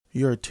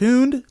You're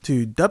tuned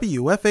to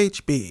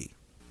WFHB.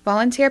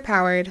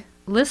 Volunteer-powered,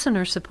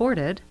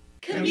 listener-supported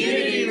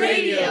community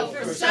radio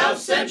for South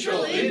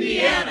Central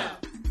Indiana.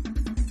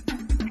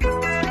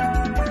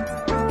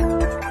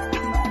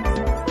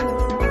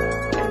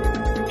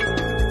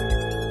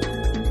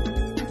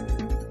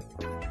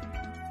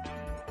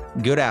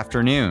 Good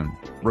afternoon.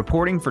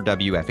 Reporting for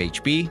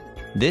WFHB,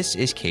 this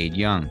is Cade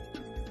Young.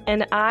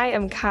 And I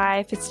am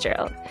Kai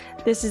Fitzgerald.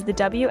 This is the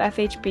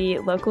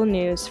WFHB local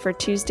news for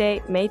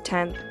Tuesday, May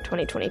 10th,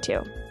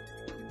 2022.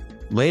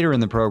 Later in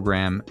the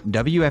program,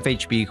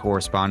 WFHB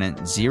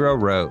correspondent Zero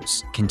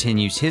Rose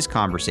continues his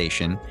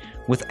conversation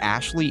with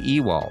Ashley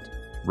Ewald,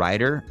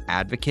 writer,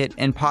 advocate,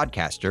 and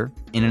podcaster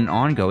in an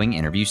ongoing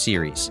interview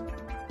series.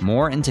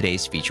 More in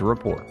today's feature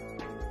report.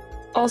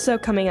 Also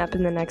coming up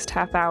in the next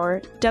half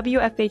hour,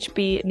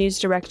 WFHB News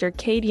Director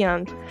Cade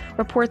Young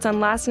reports on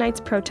last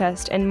night's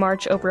protest and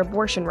march over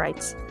abortion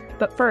rights.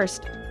 But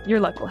first, your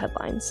local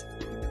headlines.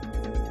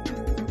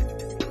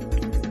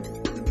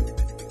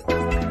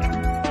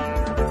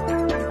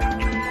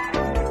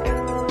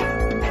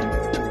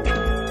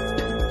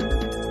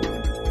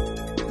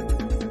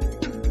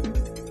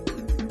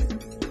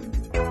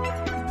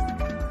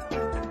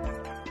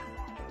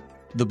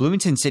 The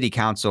Bloomington City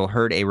Council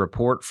heard a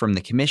report from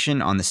the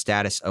Commission on the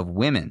Status of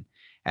Women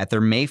at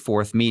their May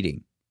 4th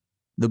meeting.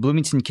 The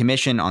Bloomington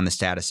Commission on the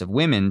Status of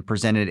Women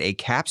presented a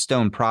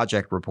capstone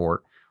project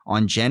report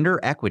on gender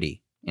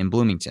equity in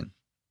Bloomington.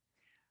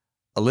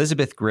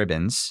 Elizabeth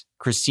Gribbins,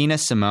 Christina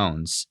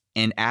Simones,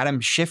 and Adam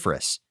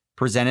Schifris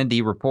presented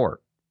the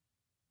report.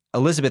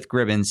 Elizabeth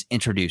Gribbins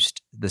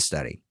introduced the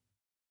study.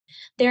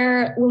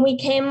 When we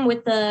came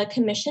with the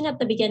commission at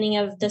the beginning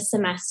of the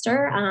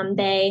semester,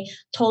 they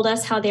told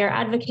us how they're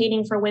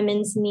advocating for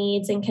women's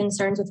needs and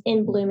concerns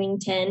within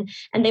Bloomington,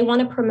 and they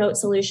want to promote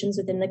solutions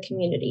within the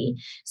community.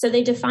 So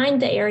they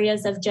defined the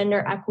areas of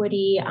gender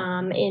equity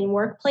in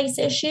workplace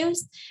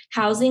issues,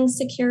 housing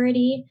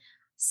security,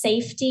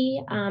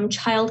 safety,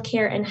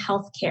 childcare, and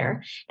healthcare.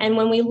 And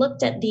when we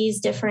looked at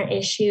these different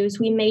issues,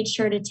 we made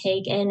sure to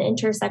take an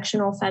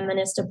intersectional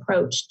feminist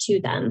approach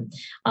to them.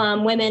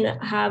 Women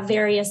have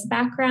various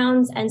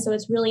backgrounds, and so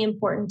it's really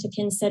important to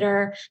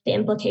consider the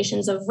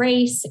implications of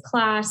race,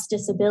 class,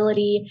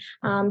 disability,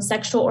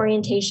 sexual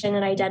orientation,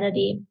 and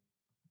identity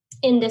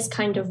in this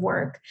kind of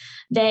work.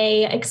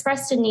 They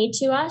expressed a need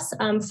to us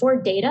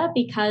for data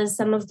because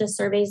some of the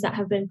surveys that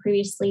have been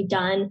previously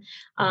done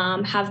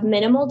have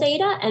minimal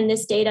data, and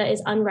this data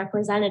is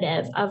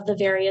unrepresentative of the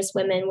various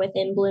women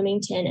within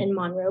Bloomington and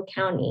Monroe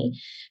County.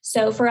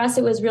 So for us,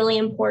 it was really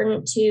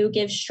important to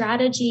give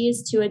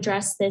strategies to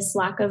address this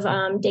lack of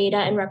data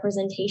and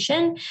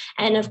representation.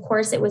 And of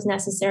course, it was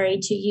necessary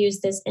to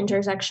use this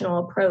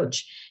intersectional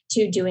approach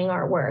to doing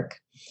our work.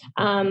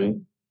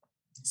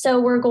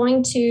 So we're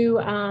going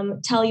to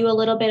tell you a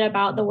little bit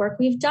about the work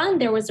we've done.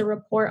 There was a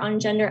report on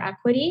gender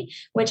equity,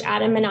 which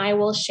Adam and I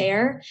will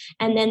share.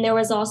 And then there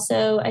was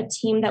also a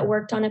team that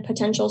worked on a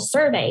potential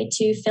survey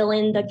to fill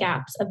in the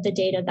gaps of the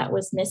data that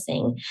was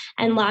missing.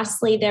 And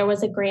lastly, there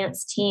was a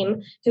grants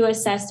team who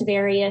assessed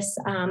various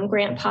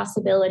grant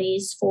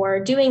possibilities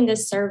for doing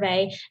this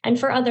survey and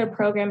for other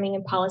programming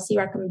and policy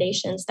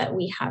recommendations that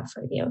we have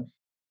for you.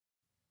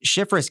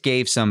 Schifris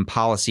gave some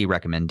policy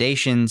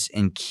recommendations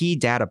and key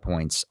data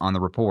points on the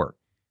report,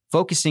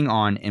 focusing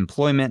on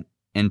employment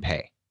and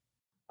pay.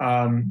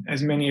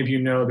 As many of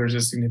you know, there's a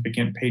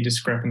significant pay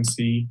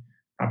discrepancy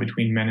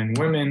between men and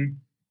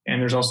women,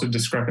 and there's also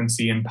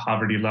discrepancy in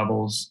poverty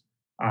levels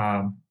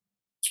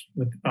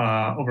with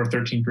over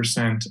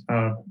 13%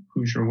 of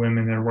Hoosier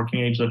women that are working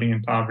age living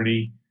in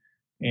poverty,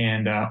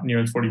 and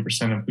nearly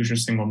 40% of Hoosier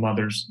single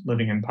mothers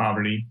living in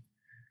poverty.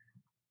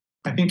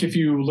 I think if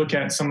you look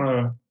at some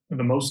of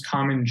the most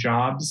common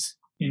jobs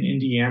in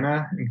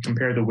Indiana and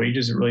compare the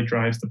wages, it really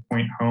drives the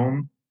point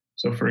home.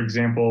 So for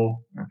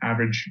example, an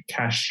average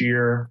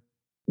cashier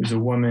who's a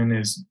woman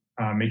is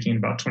making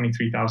about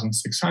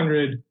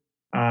 $23,600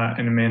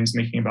 and a man's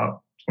making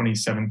about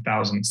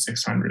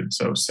 $27,600,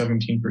 so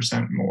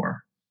 17%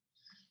 more.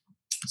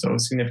 So a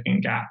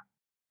significant gap.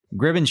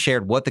 Gribbins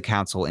shared what the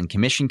council and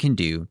commission can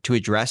do to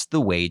address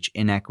the wage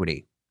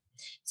inequity.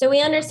 So we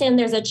understand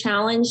there's a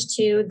challenge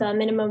to the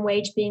minimum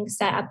wage being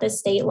set at the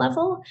state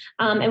level.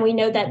 And we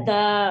know that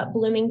the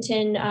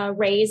Bloomington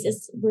raise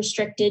is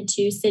restricted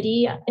to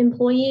city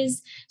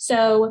employees.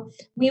 So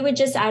we would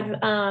just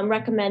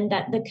recommend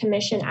that the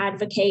commission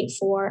advocate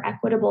for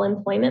equitable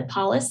employment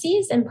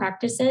policies and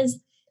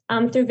practices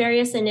through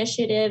various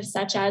initiatives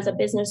such as a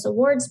business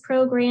awards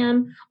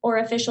program or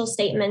official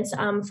statements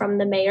from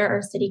the mayor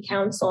or city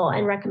council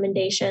and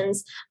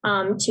recommendations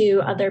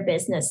to other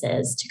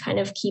businesses to kind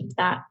of keep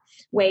that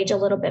wage a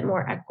little bit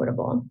more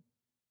equitable.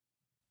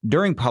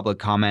 During public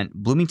comment,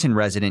 Bloomington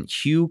resident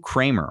Hugh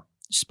Kramer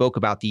spoke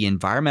about the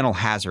environmental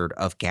hazard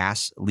of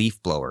gas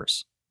leaf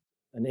blowers.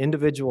 An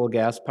individual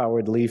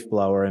gas-powered leaf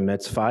blower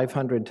emits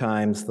 500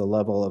 times the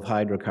level of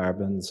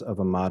hydrocarbons of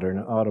a modern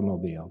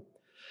automobile.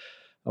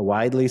 A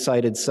widely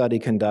cited study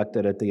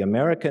conducted at the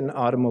American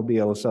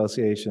Automobile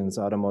Association's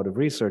Automotive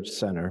Research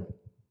Center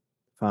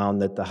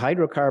found that the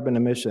hydrocarbon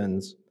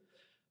emissions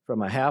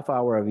from a half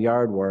hour of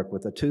yard work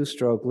with a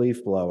two-stroke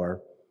leaf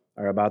blower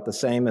are about the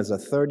same as a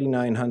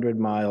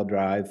 3,900-mile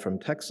drive from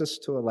Texas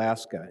to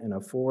Alaska in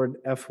a Ford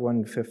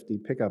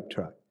F-150 pickup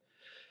truck.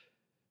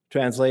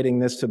 Translating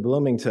this to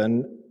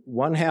Bloomington,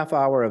 1/2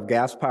 hour of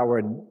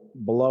gas-powered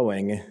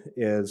blowing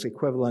is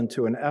equivalent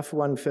to an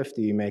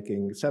F-150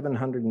 making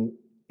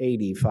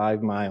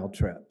 785-mile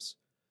trips.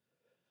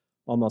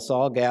 Almost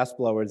all gas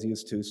blowers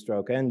use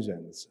two-stroke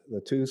engines. The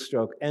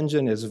two-stroke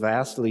engine is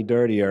vastly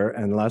dirtier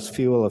and less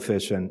fuel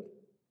efficient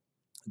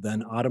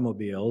than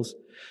automobiles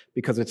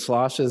because it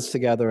sloshes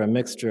together a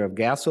mixture of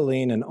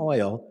gasoline and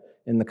oil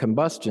in the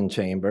combustion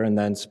chamber and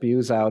then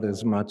spews out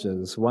as much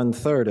as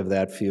 1/3 of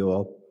that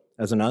fuel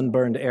as an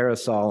unburned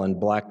aerosol and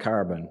black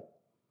carbon,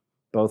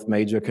 both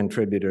major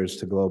contributors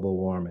to global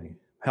warming.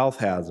 Health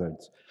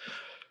hazards.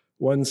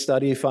 One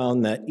study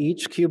found that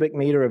each cubic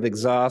meter of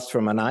exhaust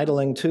from an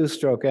idling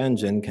two-stroke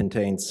engine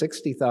contains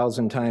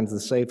 60,000 times the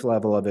safe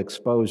level of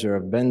exposure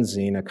of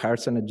benzene, a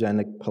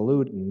carcinogenic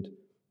pollutant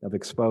of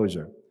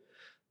exposure.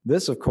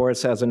 This, of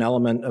course, has an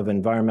element of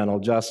environmental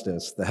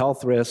justice. The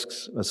health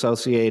risks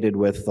associated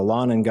with the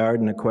lawn and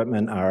garden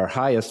equipment are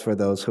highest for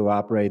those who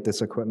operate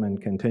this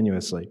equipment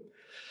continuously.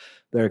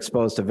 They're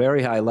exposed to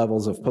very high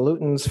levels of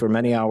pollutants for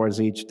many hours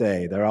each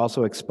day. They're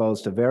also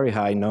exposed to very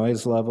high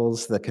noise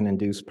levels that can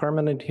induce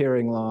permanent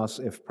hearing loss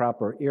if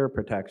proper ear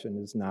protection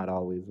is not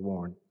always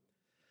worn.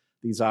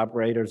 These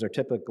operators are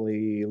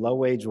typically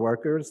low-wage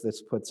workers.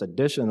 This puts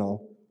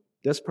additional,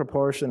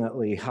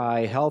 disproportionately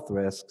high health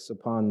risks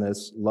upon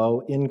this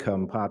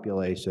low-income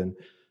population,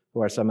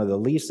 who are some of the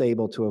least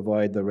able to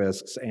avoid the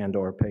risks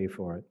and/or pay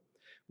for it.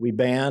 We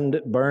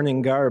banned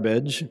burning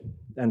garbage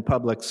and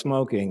public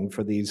smoking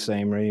for these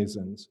same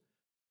reasons.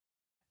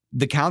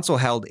 The council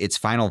held its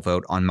final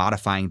vote on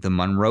modifying the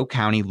Monroe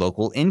County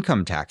local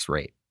income tax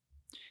rate.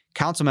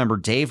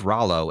 Councilmember Dave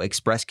Rollo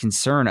expressed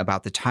concern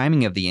about the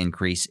timing of the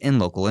increase in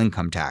local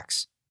income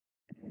tax.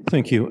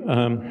 Thank you.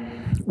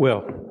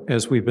 Well,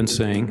 as we've been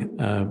saying,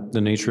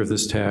 the nature of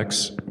this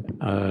tax,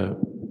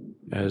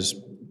 as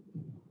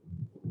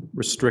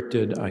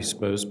restricted, I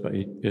suppose,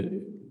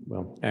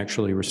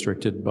 actually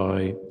restricted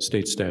by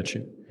state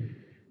statute,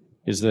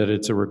 is that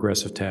it's a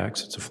regressive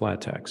tax. It's a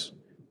flat tax.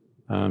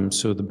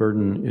 So the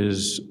burden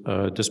is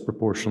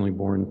disproportionately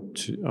borne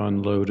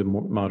on low to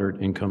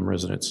moderate income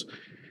residents.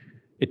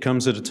 It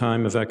comes at a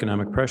time of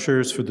economic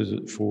pressures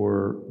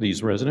for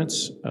these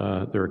residents.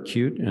 They're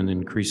acute and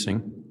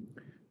increasing.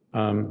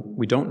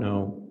 We don't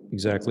know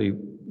exactly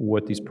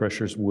what these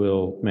pressures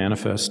will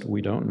manifest.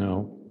 We don't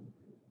know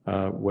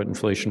what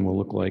inflation will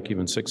look like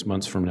even 6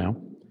 months from now.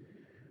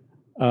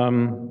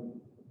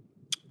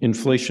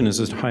 Inflation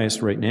is as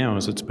highest right now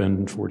as it's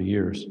been in 40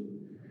 years.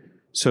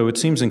 So it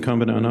seems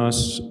incumbent on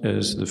us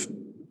as the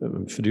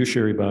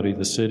fiduciary body of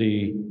the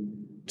city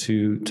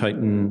to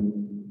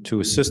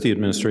assist the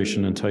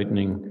administration in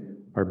tightening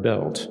our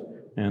belt.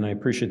 And I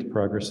appreciate the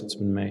progress that's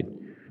been made.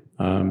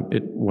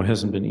 It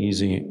hasn't been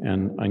easy,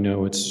 and I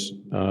know it's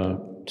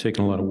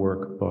taken a lot of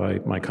work by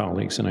my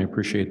colleagues, and I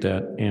appreciate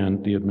that,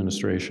 and the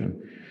administration.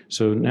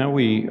 So now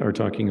we are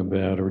talking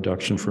about a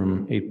reduction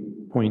from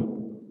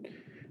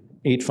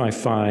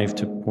 8.855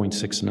 to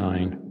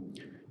 0.69,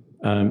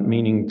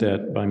 meaning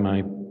that by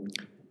my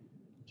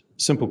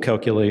simple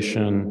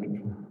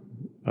calculation,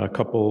 a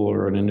couple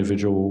or an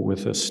individual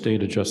with a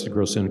state-adjusted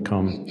gross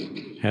income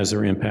has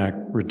their impact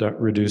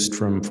reduced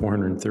from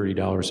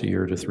 $430 a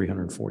year to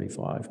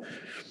 $345.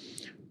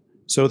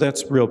 So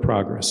that's real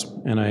progress,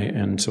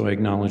 and so I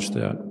acknowledge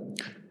that.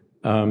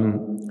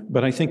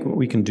 But I think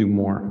we can do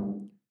more.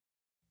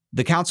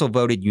 The council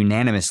voted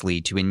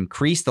unanimously to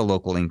increase the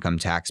local income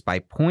tax by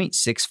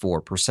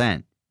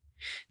 0.64%.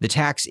 The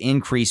tax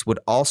increase would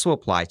also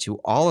apply to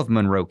all of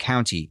Monroe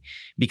County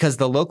because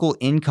the local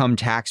income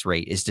tax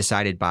rate is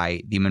decided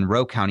by the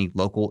Monroe County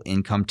Local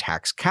Income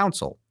Tax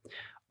Council,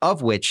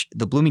 of which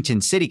the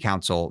Bloomington City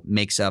Council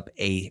makes up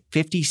a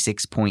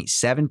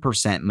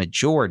 56.7%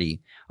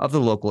 majority of the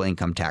Local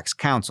Income Tax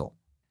Council.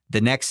 The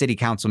next City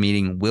Council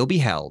meeting will be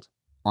held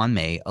on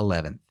May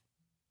 11th.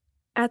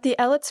 At the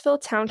Ellettsville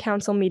Town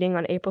Council meeting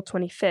on April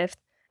 25th,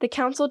 the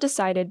council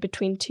decided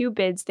between two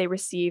bids they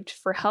received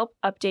for help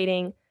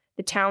updating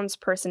the town's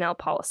personnel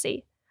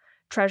policy.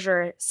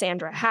 Treasurer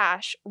Sandra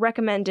Hash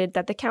recommended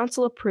that the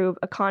council approve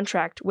a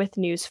contract with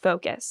News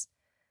Focus.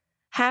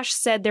 Hash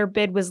said their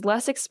bid was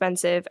less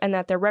expensive and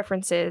that their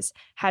references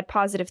had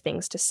positive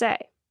things to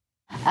say.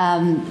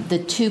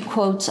 The two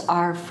quotes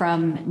are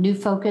from New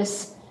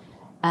Focus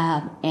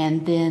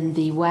and then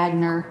the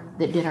Wagner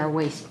that did our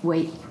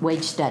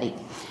wage study.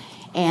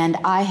 And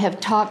I have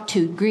talked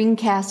to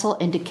Greencastle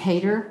and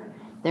Decatur.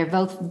 They're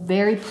both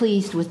very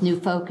pleased with New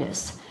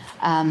Focus.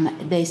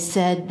 They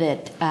said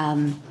that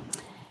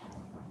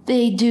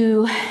they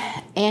do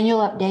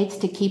annual updates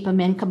to keep them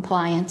in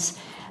compliance.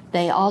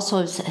 They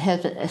also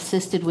have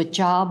assisted with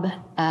job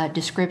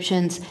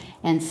descriptions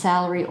and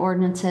salary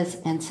ordinances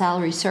and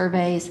salary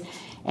surveys.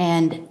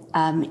 And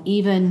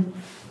even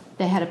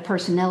they had a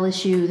personnel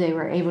issue. They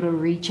were able to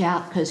reach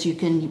out because you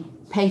can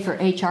pay for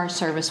HR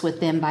service with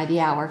them by the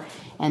hour,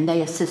 and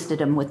they assisted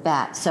them with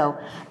that. So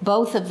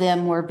both of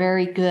them were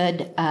very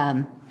good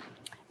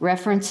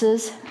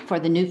references for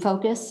the New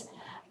Focus.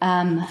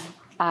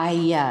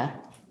 I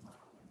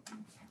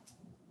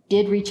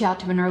did reach out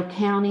to Monroe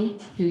County,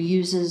 who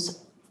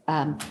uses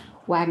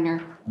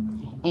Wagner,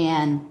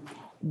 and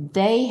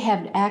they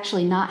have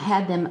actually not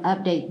had them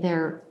update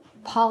their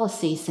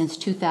policy since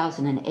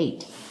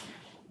 2008.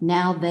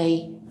 Now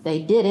they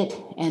did it,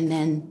 and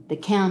then the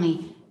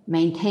county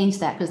maintains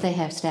that because they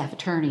have staff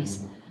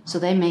attorneys, so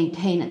they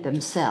maintain it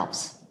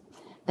themselves.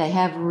 They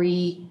have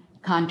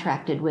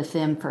re-contracted with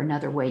them for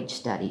another wage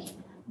study,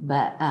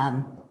 but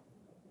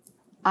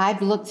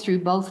I've looked through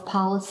both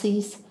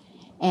policies,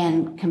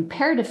 and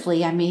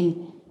comparatively, I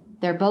mean,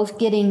 they're both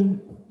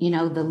getting,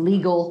 the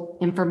legal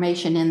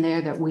information in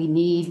there that we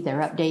need. They're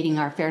updating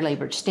our Fair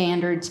Labor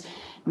Standards,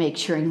 make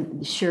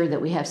sure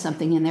that we have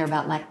something in there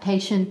about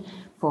lactation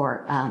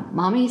for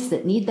mommies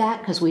that need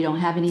that, because we don't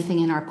have anything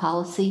in our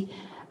policy.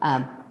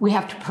 We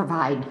have to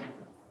provide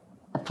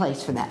a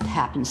place for that to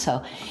happen.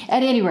 So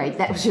at any rate,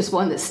 that was just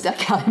one that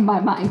stuck out in my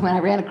mind when I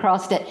ran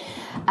across it.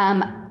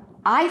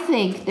 I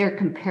think they're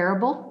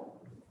comparable.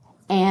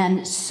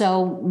 And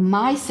so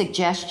my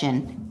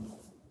suggestion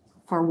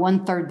for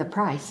 1/3 the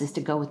price is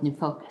to go with New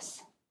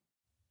Focus.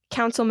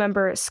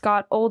 Councilmember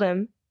Scott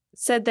Oldham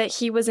said that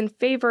he was in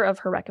favor of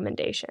her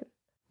recommendation.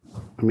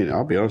 I mean,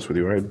 I'll be honest with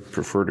you, I'd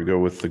prefer to go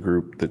with the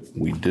group that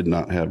we did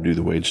not have do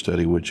the wage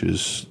study, which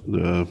is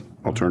the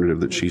alternative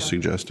that she's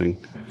suggesting.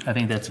 I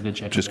think that's a good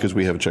check. Just because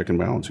we have a check and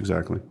balance,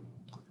 exactly.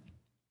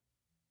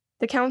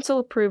 The council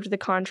approved the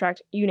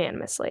contract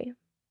unanimously.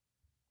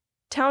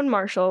 Town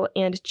Marshal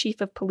and Chief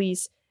of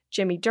Police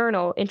Jimmy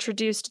Durnall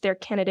introduced their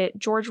candidate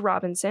George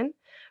Robinson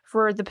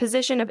for the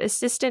position of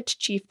Assistant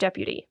Chief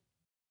Deputy.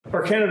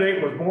 Our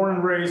candidate was born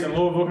and raised in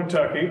Louisville,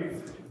 Kentucky.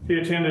 He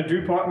attended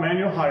DuPont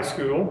Manual High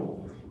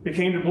School. He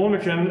came to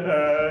Bloomington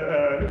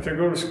to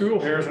go to school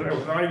here as an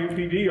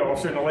IUPD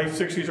officer in the late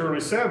 60s,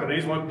 early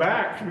 70s, went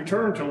back,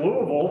 returned to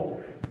Louisville,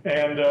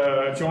 and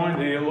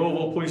joined the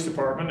Louisville Police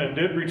Department and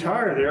did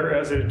retire there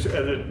as a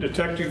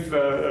detective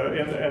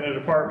in the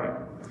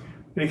department.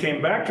 He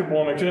came back to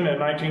Bloomington in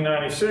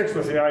 1996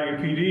 with the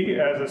IUPD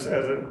as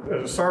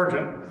a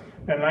sergeant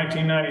in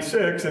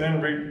 1996, and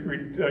then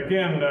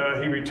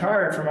he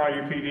retired from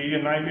IUPD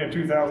in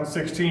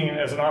 2016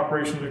 as an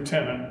operations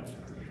lieutenant.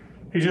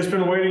 He's just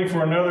been waiting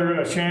for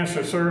another chance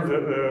to serve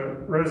the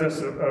residents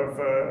of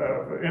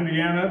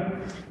Indiana,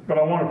 but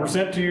I want to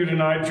present to you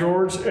tonight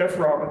George F.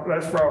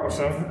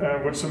 Robinson,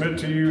 and would submit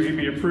to you he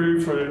be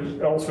approved for the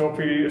Ellisville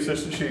PD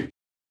Assistant Chief.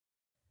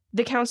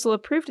 The council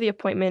approved the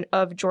appointment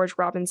of George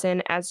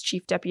Robinson as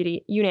Chief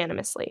Deputy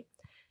unanimously.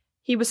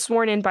 He was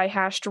sworn in by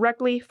Hash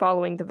directly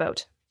following the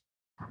vote.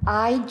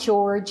 I,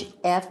 George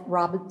F.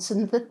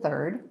 Robinson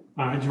III.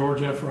 I,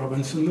 George F.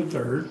 Robinson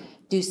III.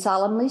 Do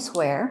solemnly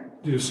swear.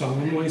 Do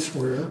solemnly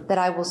swear. That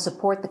I will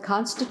support the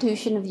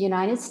Constitution of the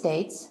United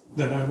States.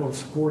 That I will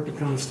support the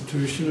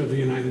Constitution of the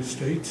United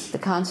States. The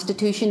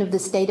Constitution of the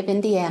State of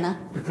Indiana.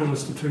 The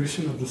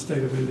Constitution of the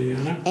State of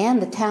Indiana.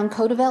 And the Town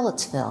Code of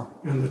Ellettsville.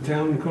 And the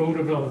Town Code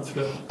of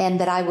Ellettsville. And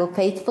that I will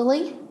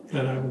faithfully.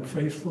 That I will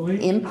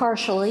faithfully.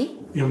 Impartially.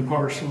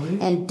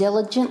 And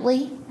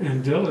diligently.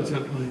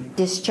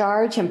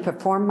 Discharge and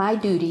perform my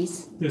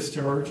duties.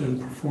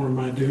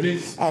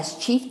 As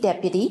Chief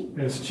Deputy.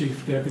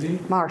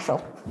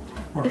 Marshal.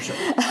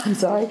 I'm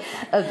sorry.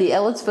 Of the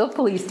Ellettsville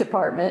Police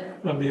Department.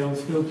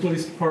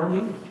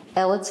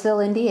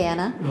 Ellettsville,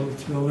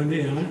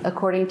 Indiana.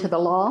 According to the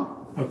law.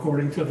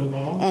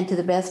 And to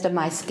the best of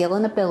my skill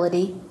and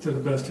ability.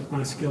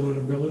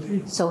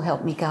 So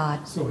help me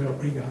God.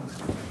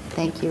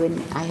 Thank you,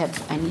 and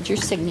I need your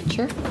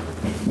signature.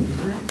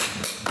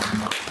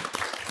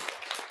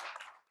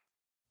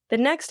 The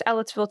next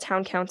Ellettsville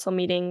Town Council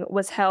meeting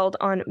was held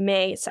on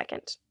May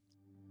 2nd.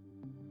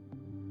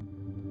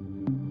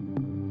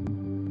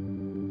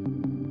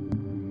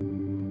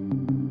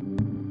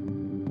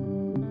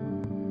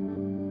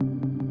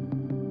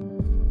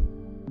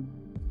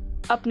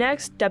 Up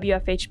next,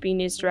 WFHB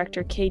News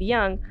Director Kate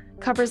Young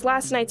covers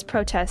last night's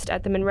protest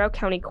at the Monroe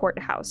County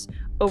Courthouse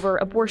over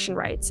abortion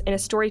rights in a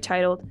story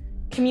titled,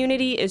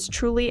 "Community is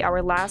Truly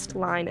Our Last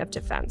Line of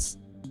Defense."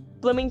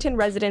 Bloomington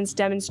residents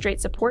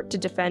demonstrate support to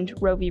defend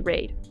Roe v.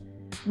 Wade.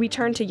 We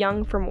turn to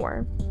Young for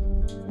more.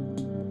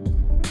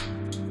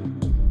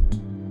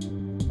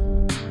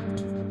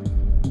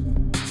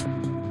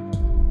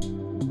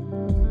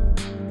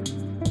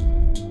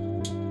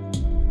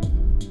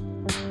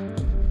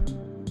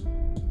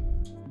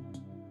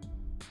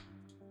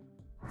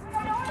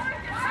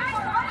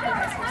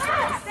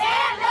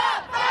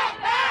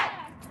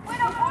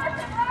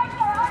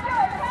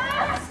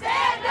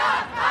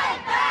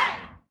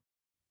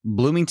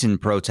 Bloomington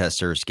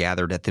protesters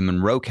gathered at the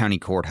Monroe County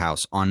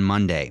Courthouse on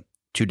Monday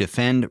to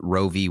defend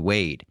Roe v.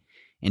 Wade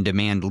and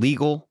demand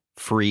legal,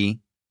 free,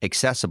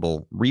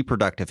 accessible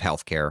reproductive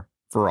health care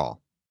for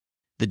all.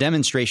 The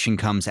demonstration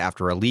comes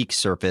after a leak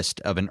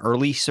surfaced of an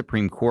early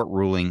Supreme Court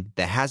ruling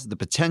that has the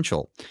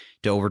potential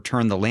to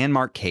overturn the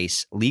landmark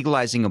case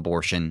legalizing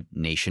abortion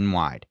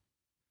nationwide.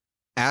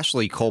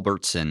 Ashley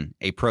Culbertson,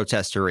 a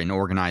protester and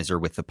organizer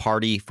with the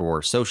Party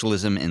for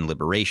Socialism and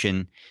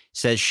Liberation,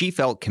 says she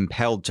felt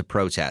compelled to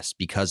protest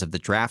because of the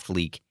draft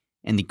leak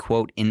and the,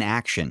 quote,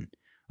 inaction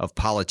of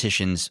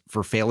politicians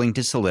for failing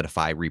to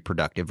solidify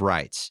reproductive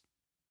rights.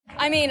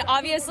 I mean,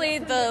 obviously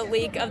the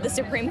leak of the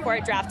Supreme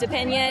Court draft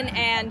opinion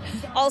and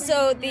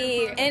also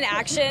the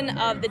inaction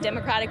of the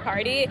Democratic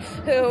Party,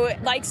 who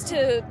likes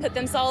to put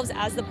themselves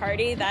as the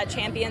party that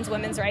champions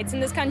women's rights in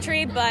this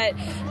country. But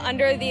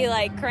under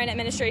the current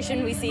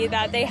administration, we see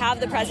that they have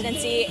the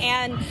presidency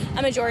and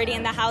a majority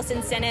in the House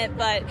and Senate,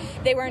 but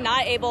they were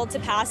not able to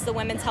pass the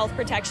Women's Health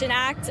Protection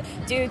Act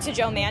due to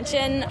Joe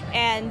Manchin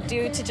and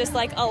due to just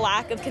a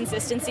lack of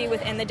consistency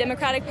within the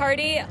Democratic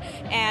Party.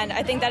 And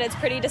I think that it's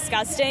pretty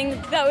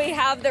disgusting that we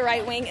have the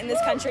right wing in this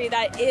country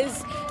that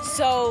is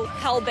so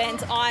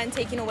hell-bent on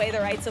taking away the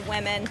rights of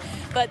women,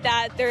 but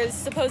that there's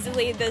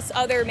supposedly this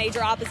other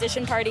major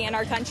opposition party in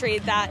our country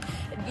that,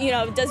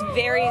 does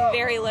very,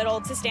 very little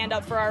to stand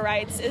up for our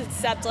rights,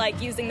 except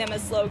using them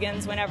as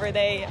slogans whenever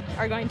they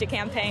are going to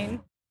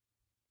campaign.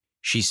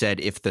 She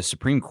said if the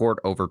Supreme Court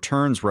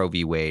overturns Roe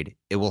v. Wade,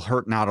 it will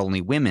hurt not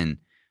only women,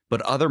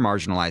 but other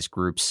marginalized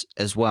groups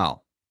as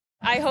well.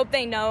 I hope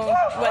they know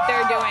what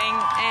they're doing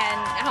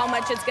and how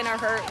much it's going to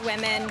hurt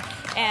women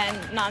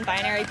and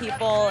non-binary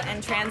people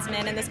and trans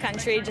men in this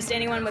country, just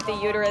anyone with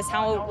a uterus,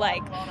 how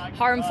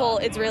harmful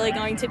it's really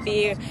going to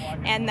be,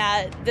 and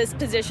that this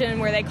position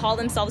where they call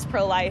themselves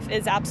pro-life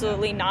is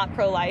absolutely not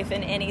pro-life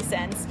in any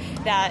sense,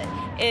 that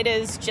it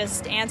is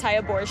just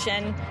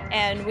anti-abortion,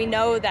 and we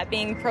know that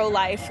being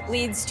pro-life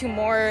leads to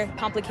more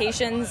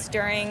complications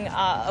during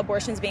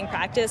abortions being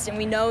practiced, and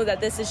we know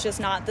that this is just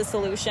not the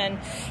solution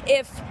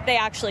if they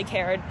actually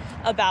cared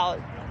about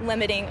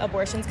limiting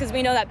abortions, because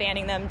we know that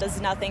banning them does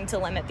nothing to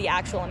limit the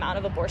actual amount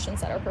of abortions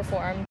that are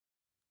performed.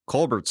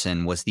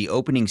 Culbertson was the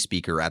opening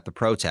speaker at the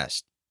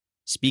protest.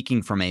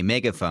 Speaking from a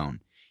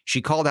megaphone,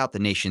 she called out the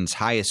nation's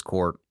highest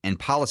court and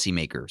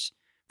policymakers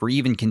for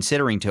even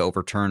considering to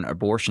overturn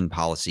abortion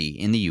policy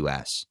in the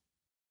U.S.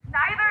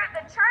 Neither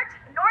the church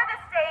nor the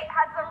state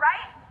has the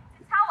right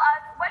to tell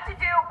us what to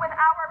do with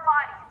our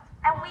bodies,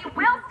 and we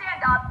will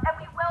stand up and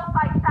we will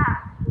fight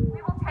back.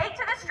 We will take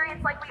to the streets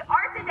like we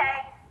are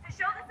today to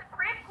show the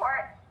Supreme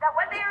Court that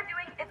what they are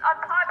doing is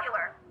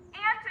unpopular,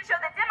 and to show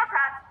the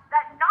Democrats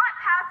that not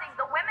passing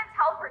the Women's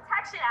Health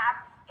Protection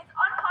Act is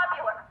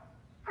unpopular.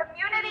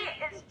 Community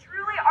is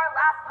truly our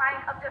last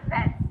line of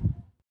defense.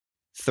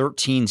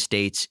 13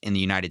 states in the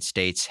United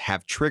States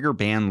have trigger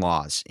ban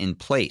laws in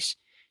place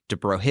to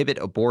prohibit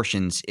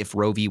abortions if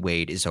Roe v.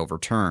 Wade is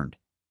overturned.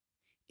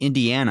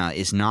 Indiana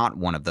is not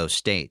one of those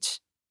states.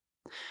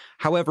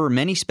 However,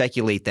 many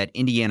speculate that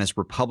Indiana's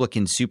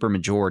Republican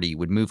supermajority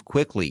would move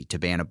quickly to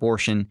ban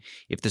abortion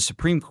if the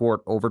Supreme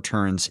Court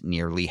overturns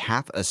nearly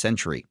half a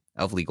century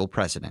of legal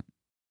precedent.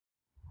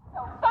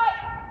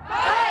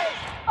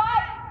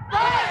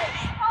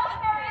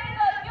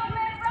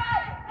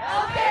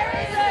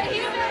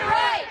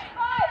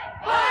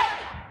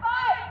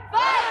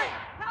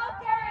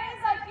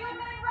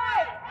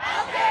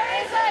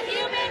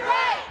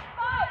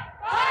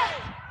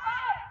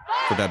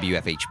 For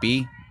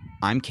WFHB,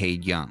 I'm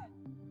Cade Young.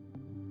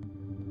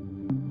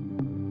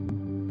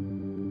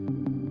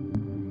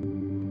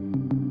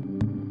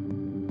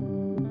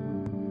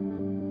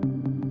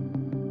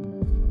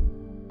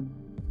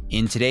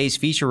 In today's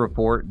feature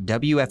report,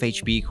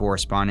 WFHB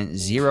correspondent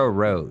Zero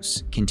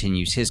Rose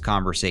continues his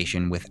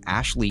conversation with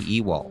Ashley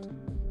Ewald,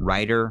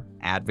 writer,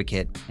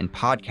 advocate, and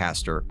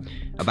podcaster,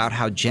 about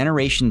how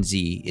Generation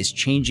Z is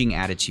changing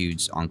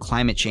attitudes on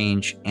climate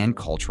change and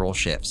cultural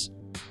shifts.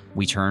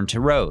 We turn to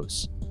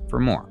Rose for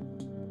more.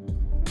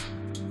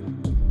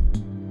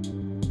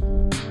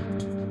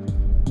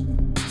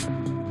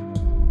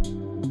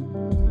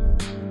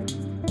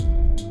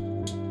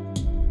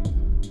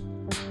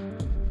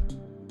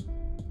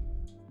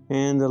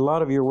 And a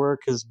lot of your work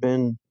has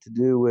been to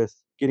do with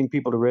getting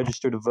people to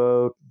register to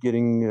vote,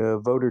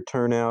 getting voter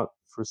turnout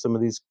for some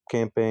of these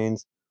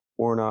campaigns,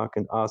 Warnock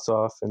and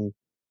Ossoff, and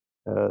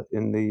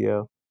in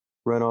the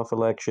runoff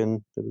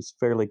election that was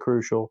fairly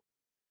crucial.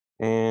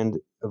 And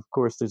of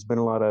course, there's been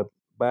a lot of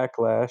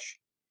backlash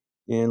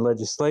in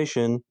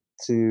legislation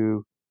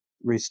to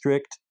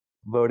restrict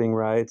voting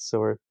rights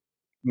or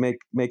make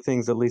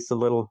things at least a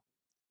little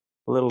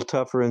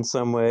tougher in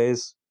some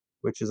ways,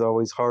 which is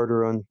always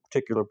harder on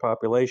particular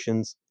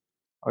populations.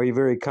 Are you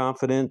very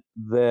confident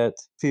that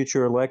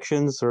future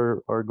elections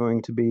are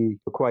going to be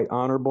quite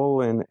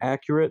honorable and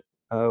accurate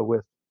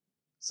with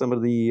some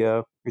of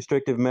the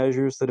restrictive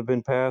measures that have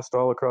been passed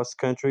all across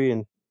the country,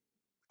 and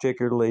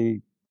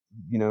particularly,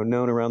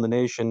 known around the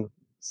nation,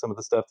 some of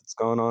the stuff that's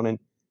gone on in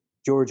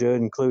Georgia,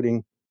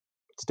 including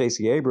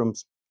Stacey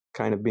Abrams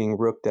kind of being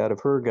rooked out of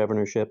her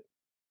governorship?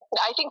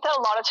 I think that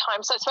a lot of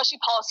times, especially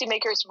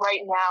policymakers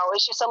right now,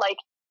 it's just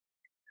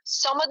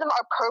some of them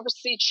are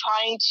purposely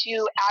trying to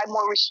add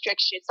more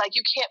restrictions. Like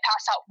you can't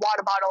pass out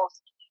water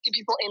bottles to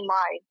people in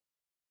line,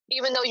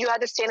 even though you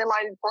had to stand in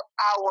line for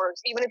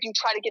hours, even if you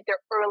try to get there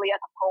early at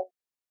the poll.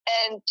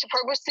 And to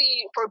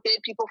purposely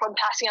forbid people from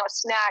passing out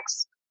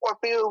snacks or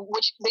food,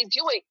 which they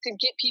do it to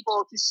get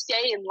people to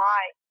stay in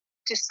line,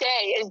 to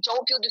stay and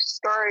don't feel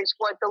discouraged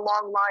with the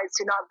long lines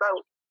to not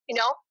vote. You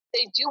know,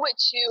 they do it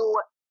to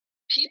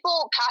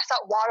people pass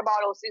out water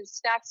bottles and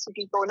snacks to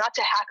people, not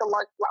to hack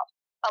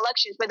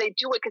elections, but they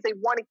do it because they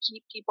want to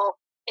keep people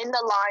in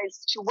the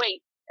lines to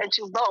wait and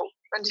to vote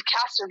and to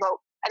cast their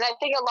vote. And I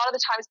think a lot of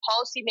the times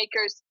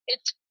policymakers,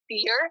 it's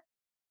fear.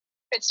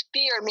 It's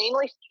fear,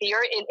 mainly fear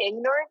and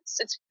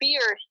ignorance. It's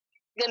fear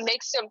that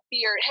makes them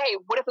fear, hey,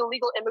 what if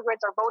illegal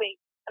immigrants are voting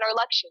in our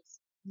elections?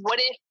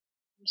 What if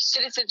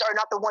citizens are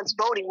not the ones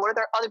voting? What if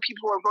there are other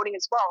people who are voting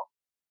as well?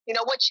 You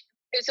know, which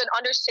is an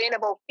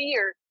understandable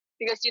fear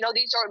because, you know,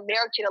 these are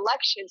American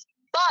elections.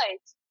 But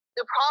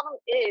the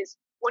problem is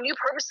when you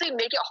purposely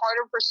make it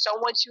harder for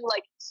someone to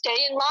like stay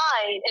in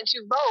line and to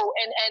vote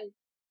and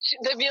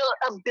the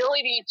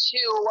ability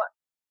to,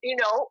 you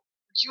know,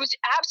 use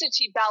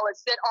absentee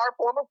ballots that our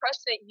former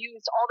president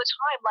used all the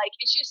time. Like,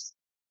 it's just,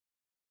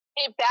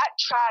 it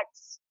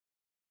backtracks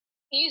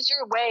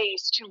easier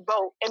ways to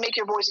vote and make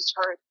your voices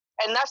heard.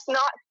 And that's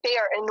not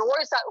fair, and nor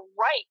is that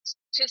right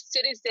to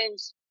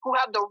citizens who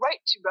have the right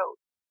to vote.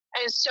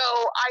 And so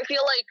I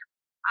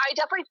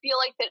definitely feel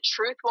like that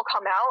truth will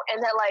come out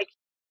and that like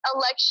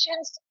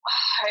elections,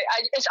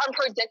 it's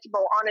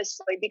unpredictable,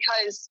 honestly,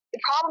 because the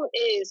problem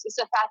is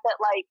the fact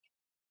that like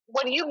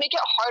when you make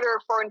it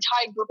harder for an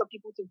entire group of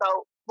people to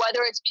vote,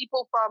 whether it's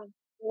people from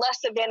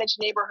less advantaged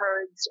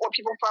neighborhoods or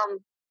people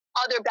from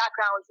other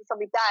backgrounds and stuff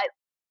like that,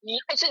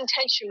 it's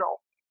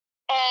intentional.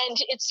 And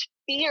it's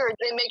fear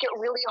that make it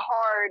really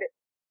hard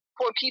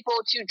for people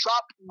to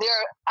drop their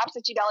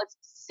absentee ballots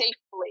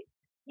safely,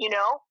 you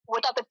know,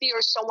 without the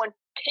fear of someone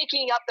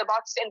picking up the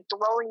box and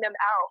throwing them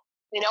out,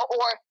 you know,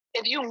 or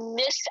if you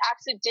miss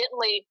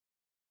accidentally,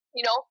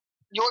 you know,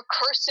 your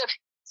cursive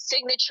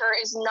signature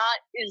is not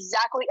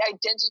exactly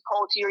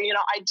identical to your, you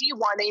know, ID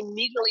one, they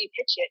immediately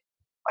pitch it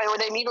or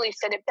they immediately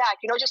send it back,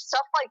 you know, just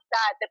stuff like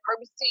that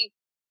purposely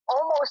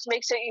almost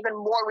makes it even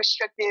more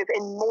restrictive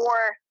and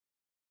more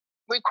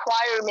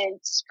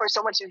requirements for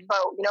someone to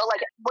vote. You know,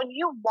 like when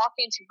you walk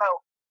in to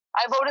vote,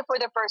 I voted for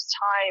the first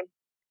time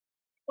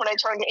when I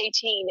turned 18,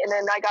 and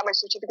then I got my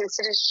certificate of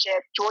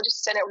citizenship. Georgia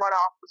Senate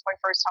runoff was my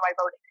first time I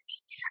voted.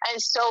 And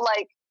so,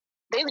 like,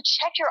 they would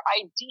check your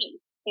ID,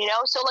 you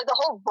know? So, like, the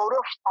whole voter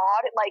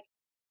fraud, like,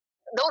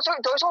 those are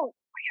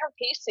rare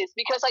cases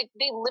because, like,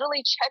 they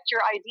literally check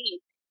your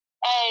ID.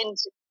 And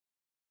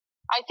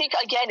I think,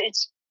 again,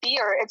 it's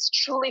fear. It's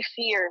truly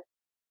fear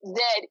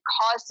that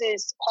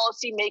causes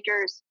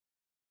policymakers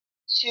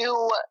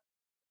to,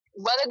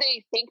 whether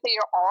they think they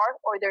are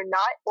or they're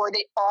not, or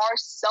they are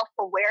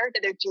self-aware that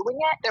they're doing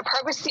it, they're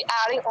purposely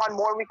adding on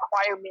more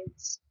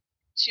requirements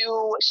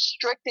to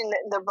strengthen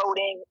the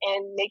voting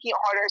and making it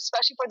harder,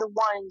 especially for the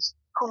ones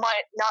who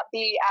might not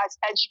be as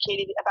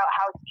educated about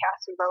how to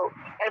cast a vote.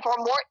 And for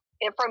more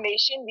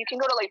information, you can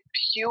go to like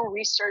Pew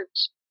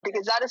Research,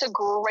 because that is a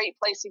great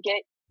place to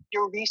get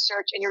your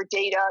research and your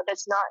data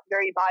that's not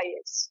very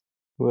biased.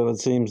 Well, it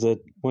seems that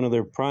one of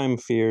their prime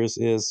fears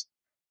is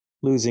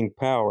losing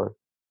power,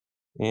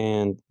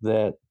 and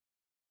that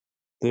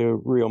the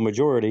real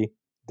majority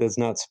does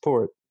not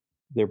support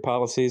their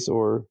policies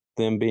or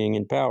them being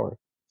in power.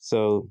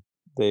 So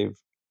they've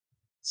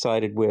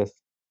sided with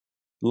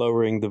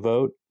lowering the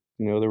vote.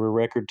 You know, there were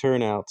record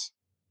turnouts,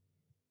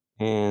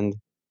 and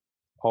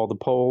all the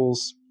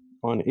polls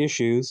on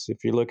issues,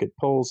 if you look at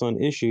polls on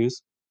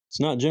issues, it's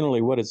not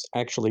generally what is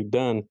actually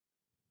done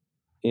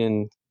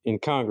in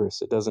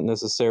Congress. It doesn't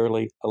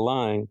necessarily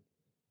align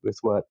with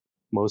what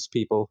most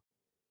people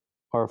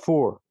are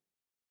for.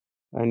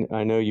 And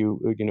I know you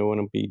want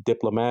to be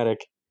diplomatic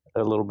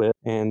a little bit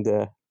and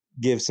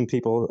give some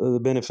people the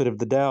benefit of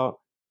the doubt,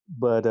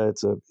 but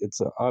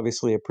it's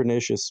obviously a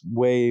pernicious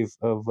wave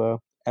of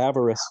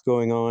avarice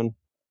going on.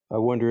 I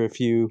wonder if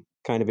you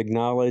kind of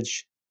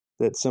acknowledge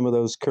that some of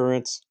those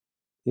currents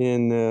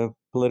in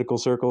political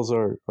circles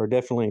are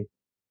definitely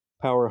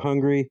power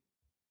hungry,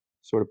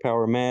 sort of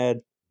power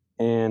mad,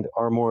 and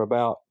are more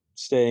about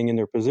staying in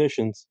their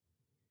positions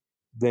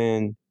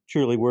than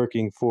truly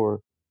working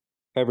for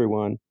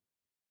everyone,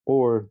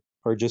 or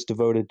are just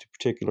devoted to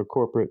particular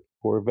corporate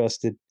or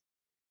vested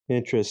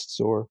interests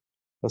or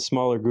a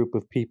smaller group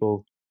of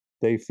people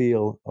they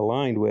feel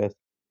aligned with,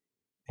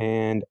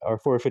 and are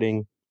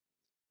forfeiting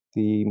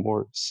the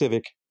more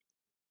civic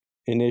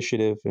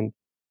initiative and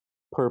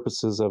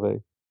purposes of a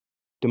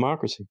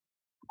democracy.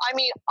 I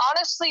mean,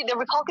 honestly, the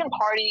Republican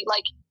Party,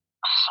 like,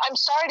 I'm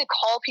sorry to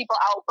call people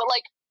out, but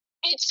like,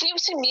 it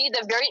seems to me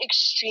the very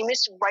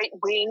extremist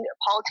right-wing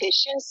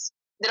politicians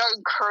that are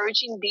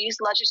encouraging these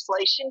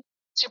legislation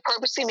to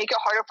purposely make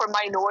it harder for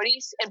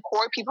minorities and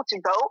poor people to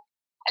vote,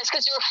 it's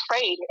because they're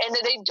afraid and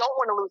that they don't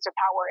want to lose their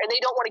power and they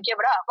don't want to give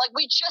it up. Like,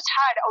 we just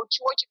had a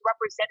Georgian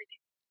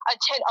representative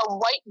attend a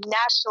white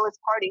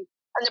nationalist party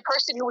And the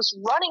person who was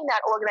running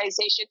that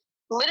organization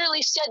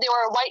literally said they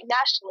were a white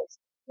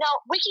nationalist. Now,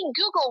 we can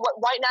Google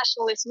what white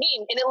nationalists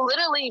mean, and it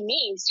literally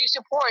means you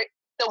support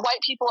the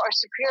white people are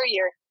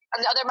superior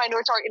and the other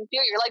minorities are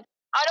inferior. Like,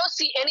 I don't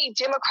see any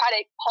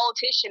Democratic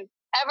politician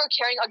ever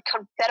carrying a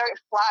Confederate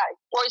flag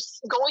or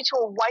going to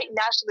a white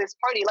nationalist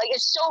party. Like,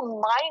 it's so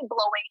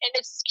mind-blowing, and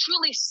it's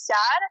truly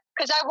sad,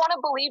 because I want to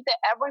believe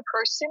that every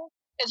person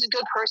is a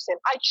good person.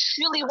 I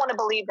truly want to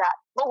believe that.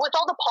 But with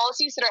all the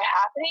policies that are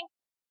happening,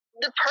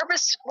 the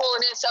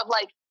purposefulness of,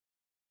 like,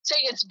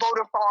 saying it's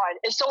voter fraud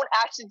if someone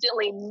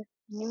accidentally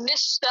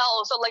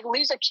misspells or, like,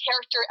 leaves a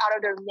character out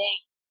of their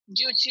name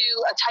due to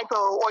a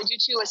typo or due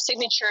to a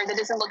signature that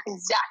doesn't look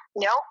exact,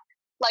 you know?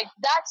 Like,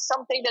 that's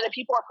something that the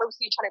people are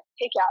purposely trying to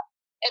pick at.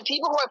 And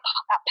people who are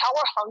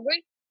power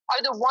hungry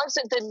are the ones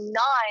that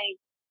deny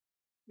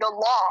the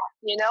law,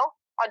 you know?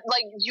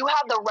 Like, you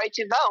have the right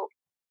to vote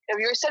if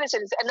you're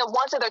citizens. And the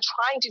ones that are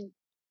trying to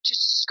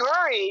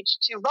discourage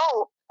to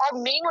vote are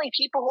mainly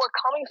people who are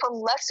coming from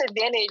less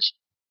advantaged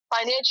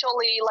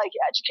financially, like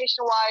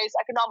education-wise,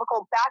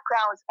 economical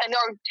backgrounds, and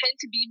tend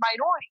to be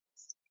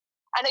minorities.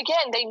 And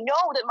again, they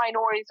know that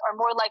minorities are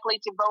more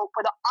likely to vote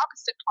for the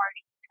opposite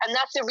party. And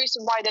that's the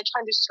reason why they're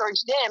trying to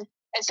discourage them,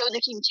 and so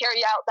they can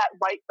carry out that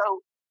white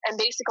vote and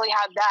basically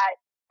have that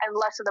and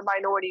less of the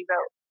minority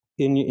vote.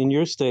 In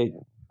your state,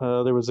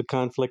 there was a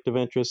conflict of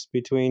interest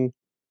between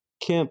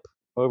Kemp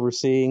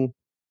overseeing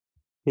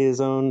his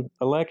own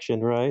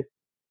election, right?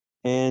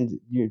 And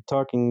you're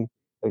talking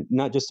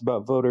not just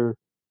about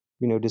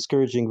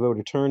discouraging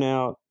voter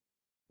turnout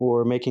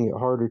or making it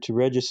harder to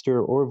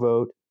register or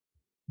vote.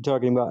 You're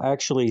talking about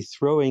actually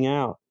throwing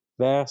out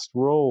vast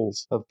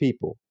rolls of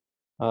people,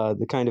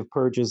 the kind of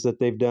purges that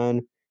they've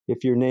done.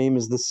 If your name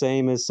is the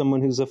same as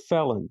someone who's a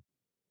felon,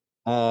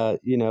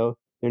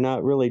 they're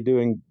not really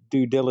doing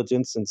due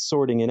diligence and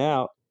sorting it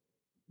out.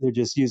 They're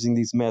just using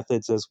these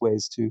methods as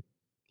ways to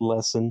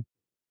lessen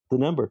the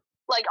number.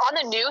 Like, on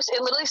the news,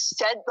 it literally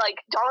said, like,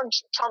 Donald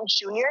Trump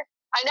Jr.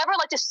 I never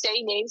like to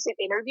say names in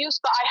interviews,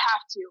 but I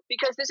have to,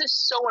 because this is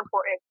so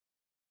important.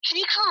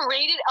 He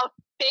created a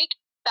fake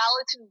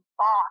balloting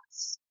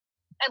box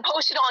and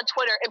posted it on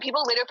Twitter, and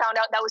people later found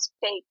out that was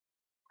fake.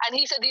 And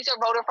he said these are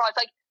voter frauds.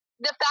 Like,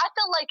 the fact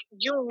that, like,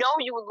 you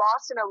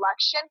lost an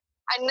election,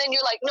 and then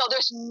you're like, no,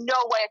 there's no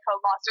way I could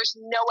have lost. There's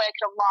no way I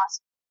could have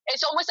lost.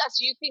 It's almost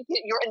as you think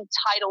that you're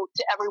entitled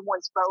to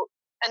everyone's vote,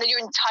 and that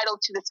you're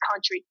entitled to this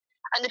country.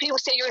 And the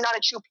people say you're not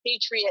a true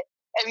patriot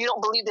if you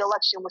don't believe the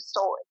election was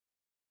stolen.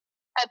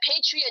 A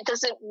patriot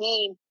doesn't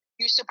mean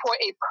you support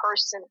a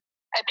person.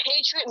 A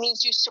patriot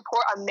means you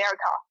support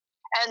America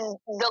and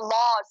the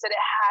laws that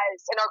it has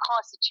in our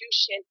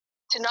Constitution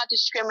to not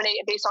discriminate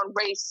based on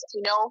race,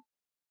 you know,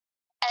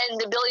 and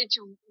the ability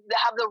to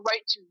have the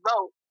right to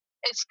vote.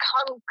 It's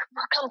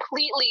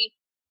completely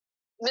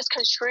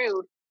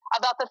misconstrued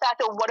about the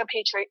fact of what a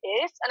patriot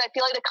is, and I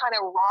feel like it kind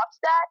of robs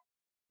that,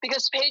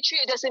 because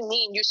patriot doesn't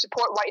mean you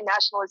support white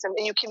nationalism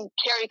and you can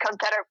carry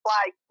Confederate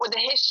flag, where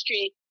the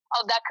history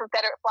of that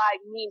Confederate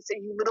flag means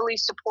that you literally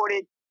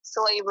supported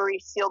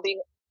slavery still being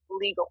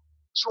legal.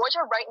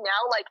 Georgia right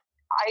now, like,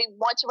 I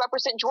want to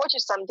represent Georgia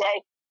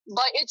someday,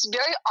 but it's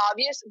very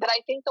obvious that I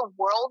think the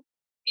world,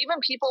 even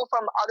people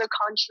from other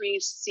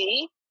countries,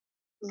 see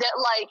that,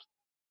 like,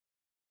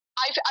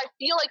 I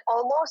feel like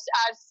almost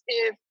as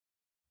if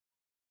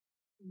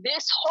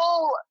this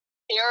whole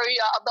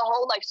area of the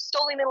whole, like,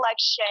 stolen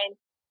election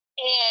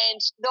and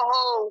the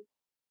whole,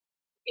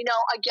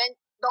 again,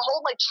 the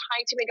whole, like,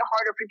 trying to make it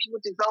harder for people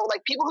to vote,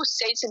 like, people who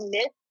say it's a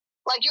myth,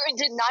 like, you're in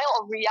denial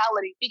of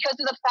reality because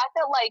of the fact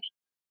that, like,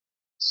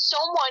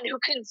 someone who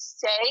can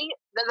say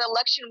that the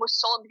election was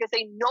stolen because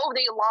they know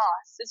they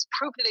lost is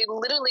proof that they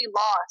literally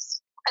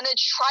lost, and then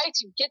try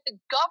to get the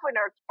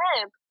governor,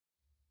 Kemp,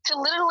 to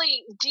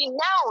literally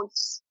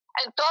denounce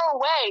and throw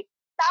away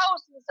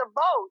thousands of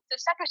votes. The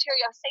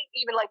Secretary of State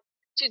even, like,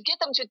 to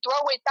get them to throw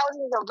away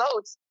thousands of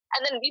votes.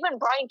 And then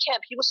even Brian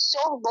Kemp, he was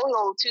so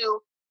loyal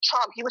to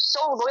Trump. He was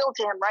so loyal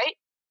to him, right?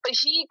 But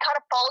he kind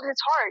of followed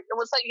his heart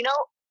and was like,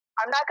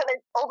 I'm not going to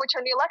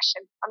overturn the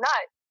election. I'm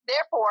not.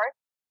 Therefore,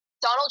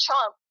 Donald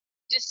Trump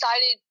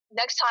decided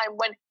next time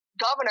when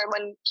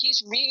he's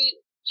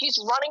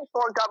running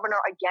for governor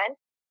again,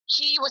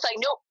 he was like,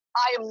 nope,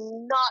 I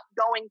am not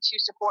going to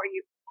support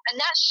you. And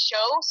that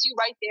shows you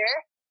right there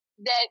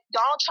that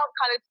Donald Trump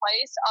kind of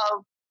plays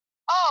of,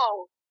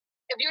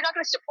 if you're not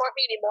going to support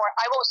me anymore,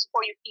 I won't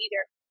support you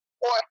either.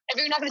 Or if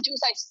you're not going to do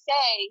as I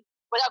say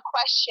without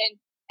question,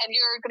 and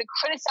you're going to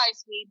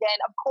criticize me, then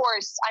of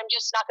course I'm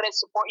just not going to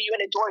support you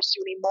and endorse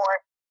you anymore.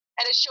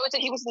 And it shows that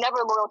he was never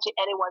loyal to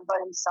anyone but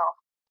himself.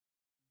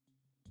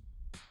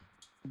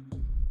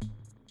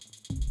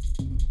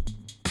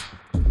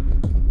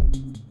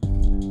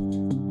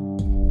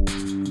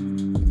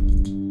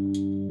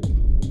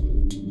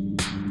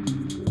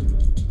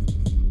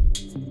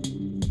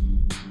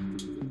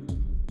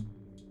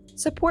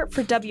 Support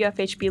for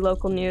WFHB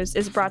Local News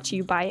is brought to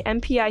you by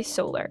MPI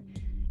Solar,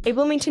 a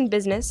Bloomington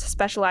business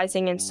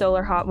specializing in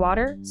solar hot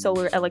water,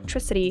 solar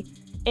electricity,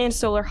 and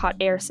solar hot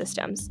air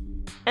systems.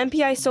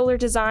 MPI Solar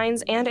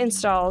designs and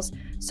installs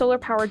solar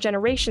power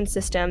generation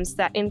systems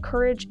that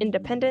encourage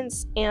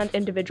independence and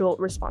individual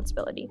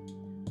responsibility.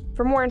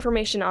 For more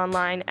information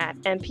online at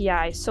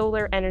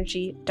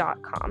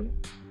mpisolarenergy.com.